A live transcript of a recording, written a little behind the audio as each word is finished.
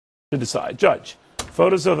to decide. Judge,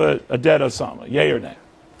 photos of a dead Osama, yay or nay?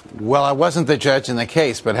 Well, I wasn't the judge in the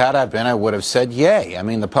case, but had I been, I would have said yay. I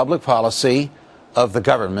mean, the public policy of the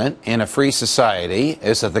government in a free society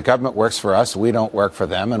is that the government works for us, we don't work for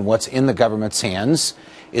them, and what's in the government's hands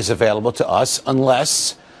is available to us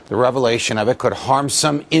unless the revelation of it could harm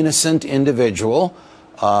some innocent individual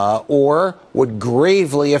or would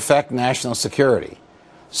gravely affect national security.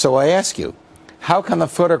 So I ask you, how can the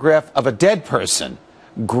photograph of a dead person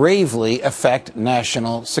gravely affect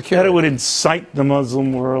national security? That it would incite the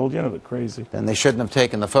Muslim world, you know, the crazy. Then they shouldn't have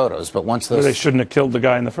taken the photos. But once those, they shouldn't have killed the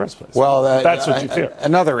guy in the first place. Well, that's what you fear.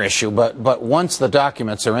 Another issue. But once the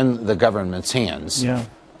documents are in the government's hands,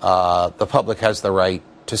 the public has the right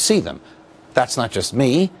to see them. That's not just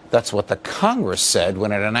me. That's what the Congress said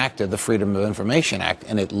when it enacted the Freedom of Information Act,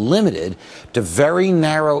 and it limited to very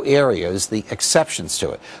narrow areas the exceptions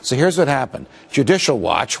to it. So here's what happened. Judicial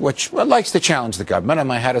Watch, which likes to challenge the government, and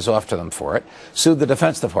my hat is off to them for it, sued the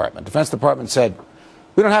Defense Department. Defense Department said,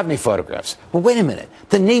 we don't have any photographs. Well, wait a minute.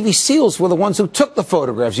 The Navy SEALs were the ones who took the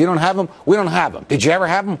photographs. You don't have them? We don't have them. Did you ever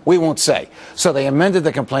have them? We won't say. So they amended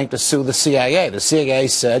the complaint to sue the CIA. The CIA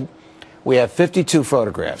said, we have 52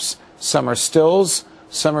 photographs. Some are stills,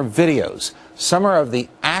 some are videos. Some are of the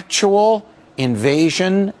actual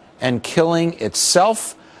invasion and killing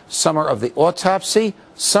itself. Some are of the autopsy.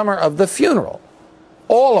 Some are of the funeral.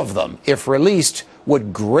 All of them, if released,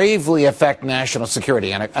 would gravely affect national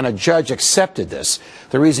security. And a judge accepted this.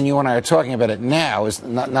 The reason you and I are talking about it now is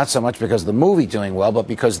not so much because of the movie doing well, but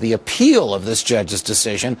because the appeal of this judge's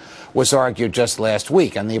decision was argued just last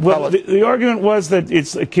week. And the argument was that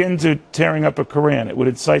it's akin to tearing up a Koran. It would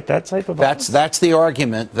incite that type of violence? That's the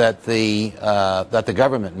argument that the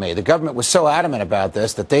government made. The government was so adamant about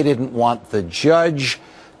this that they didn't want the judge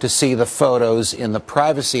to see the photos in the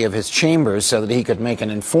privacy of his chambers so that he could make an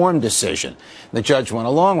informed decision. The judge went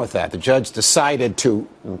along with that. The judge decided to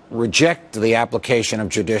reject the application of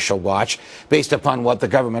Judicial Watch based upon what the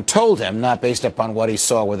government told him, not based upon what he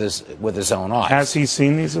saw with his own eyes. Has he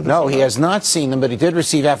seen these? No, he has not seen them, but he did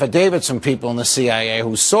receive affidavits from people in the CIA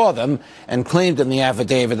who saw them and claimed in the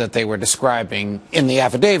affidavit that they were describing in the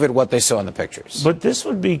affidavit what they saw in the pictures. But this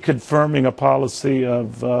would be confirming a policy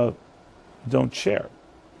of don't share.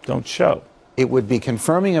 Don't show. It would be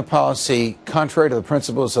confirming a policy contrary to the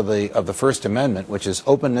principles of the First Amendment, which is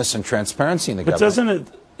openness and transparency in the government.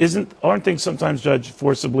 But aren't things sometimes, Judge,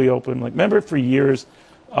 forcibly open? Like, remember for years,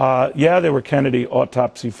 there were Kennedy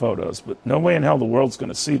autopsy photos, but no way in hell the world's going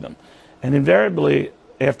to see them. And invariably,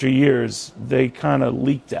 after years, they kind of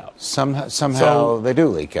leaked out. Somehow they do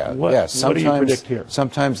leak out. Yes. What do you predict here?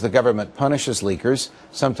 Sometimes the government punishes leakers.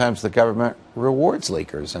 Sometimes the government rewards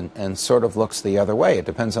leakers and sort of looks the other way. It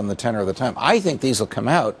depends on the tenor of the time. I think these will come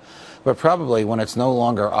out, but probably when it's no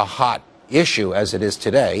longer a hot issue as it is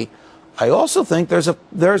today. I also think there's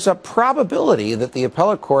a probability that the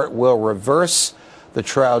appellate court will reverse the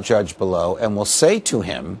trial judge below and will say to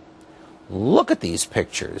him, look at these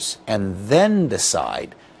pictures and then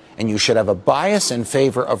decide. And you should have a bias in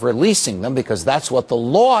favor of releasing them because that's what the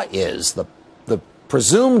law is. The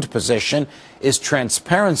presumed position is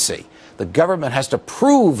transparency. The government has to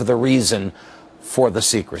prove the reason for the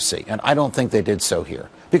secrecy. And I don't think they did so here.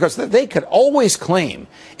 Because they could always claim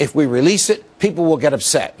if we release it, people will get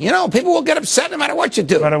upset. You know, people will get upset no matter what you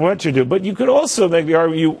do. No matter what you do. But you could also make the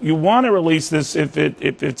argument you want to release this if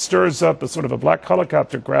it stirs up a sort of a black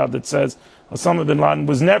helicopter crowd that says Usama bin Laden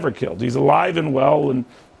was never killed. He's alive and well and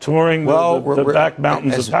touring the back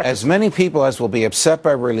mountains of Pakistan. As many people as will be upset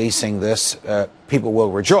by releasing this, people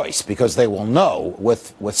will rejoice because they will know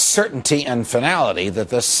with certainty and finality that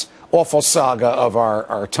this awful saga of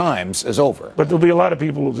our times is over. But there'll be a lot of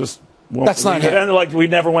people who just won't. That's not it. And like we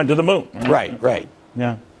never went to the moon. Right.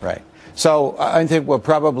 Yeah. Right. So I think we'll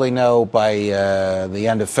probably know by the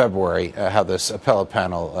end of February how this appellate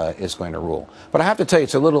panel is going to rule. But I have to tell you,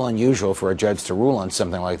 it's a little unusual for a judge to rule on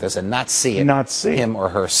something like this and not see him or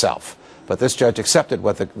herself. But this judge accepted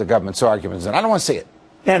what the government's arguments, and I don't want to see it.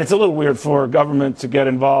 And it's a little weird for government to get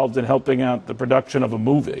involved in helping out the production of a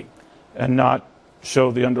movie and not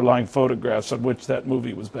show the underlying photographs on which that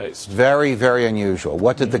movie was based. Very, very unusual.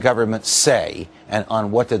 What did the government say, and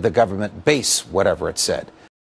on what did the government base whatever it said?